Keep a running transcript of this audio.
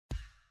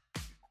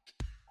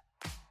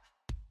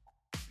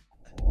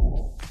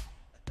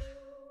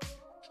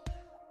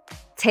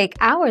Take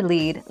our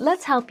lead,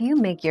 let's help you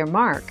make your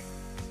mark.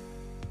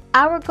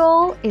 Our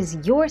goal is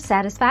your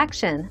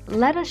satisfaction.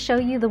 Let us show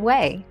you the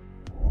way.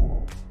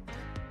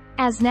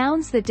 As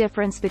nouns, the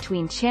difference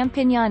between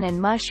champignon and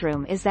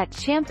mushroom is that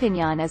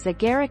champignon is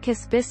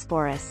Agaricus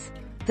bisporus,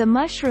 the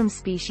mushroom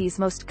species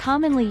most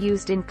commonly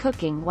used in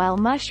cooking, while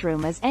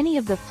mushroom is any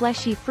of the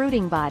fleshy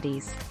fruiting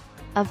bodies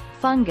of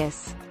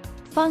fungus.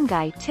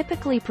 Fungi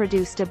typically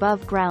produced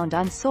above ground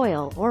on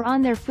soil or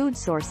on their food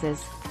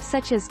sources,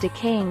 such as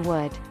decaying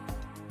wood.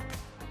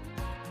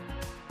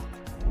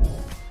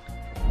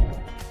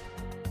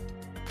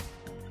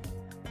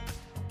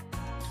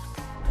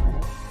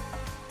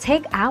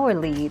 Take our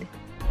lead.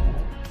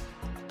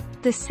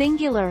 The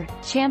singular,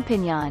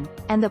 champignon,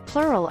 and the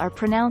plural are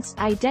pronounced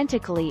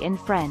identically in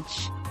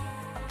French.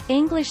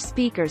 English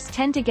speakers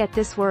tend to get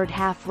this word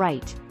half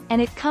right,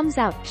 and it comes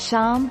out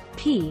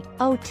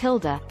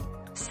champ-o-tilde.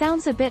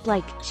 Sounds a bit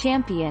like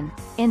champion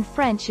in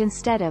French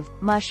instead of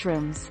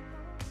mushrooms.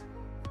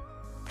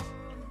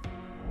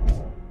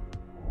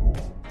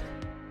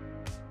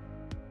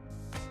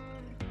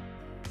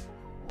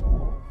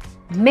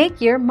 Make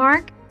your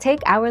mark,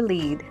 take our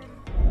lead.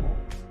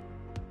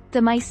 The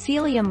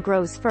mycelium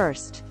grows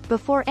first,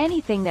 before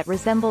anything that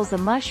resembles a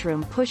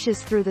mushroom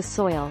pushes through the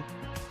soil.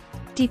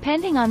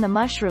 Depending on the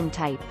mushroom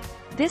type,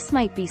 this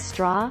might be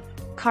straw,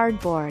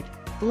 cardboard,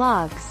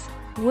 logs,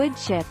 wood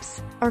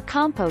chips, or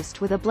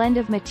compost with a blend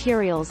of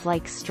materials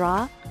like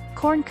straw,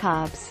 corn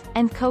cobs,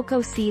 and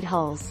cocoa seed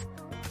hulls.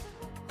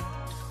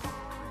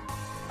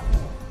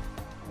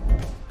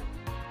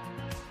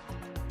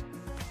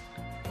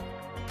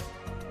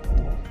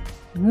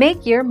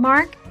 Make your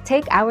mark,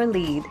 take our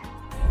lead.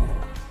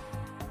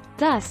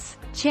 Thus,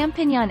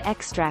 champignon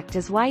extract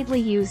is widely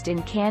used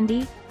in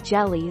candy,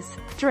 jellies,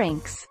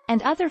 drinks,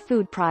 and other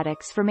food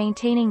products for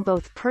maintaining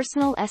both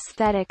personal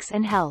aesthetics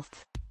and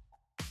health.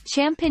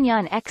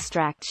 Champignon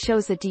extract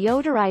shows a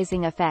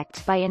deodorizing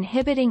effect by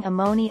inhibiting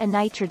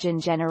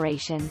ammonia-nitrogen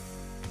generation.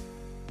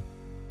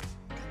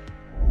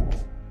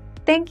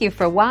 Thank you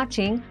for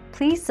watching.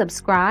 Please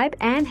subscribe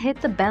and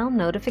hit the bell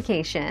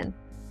notification.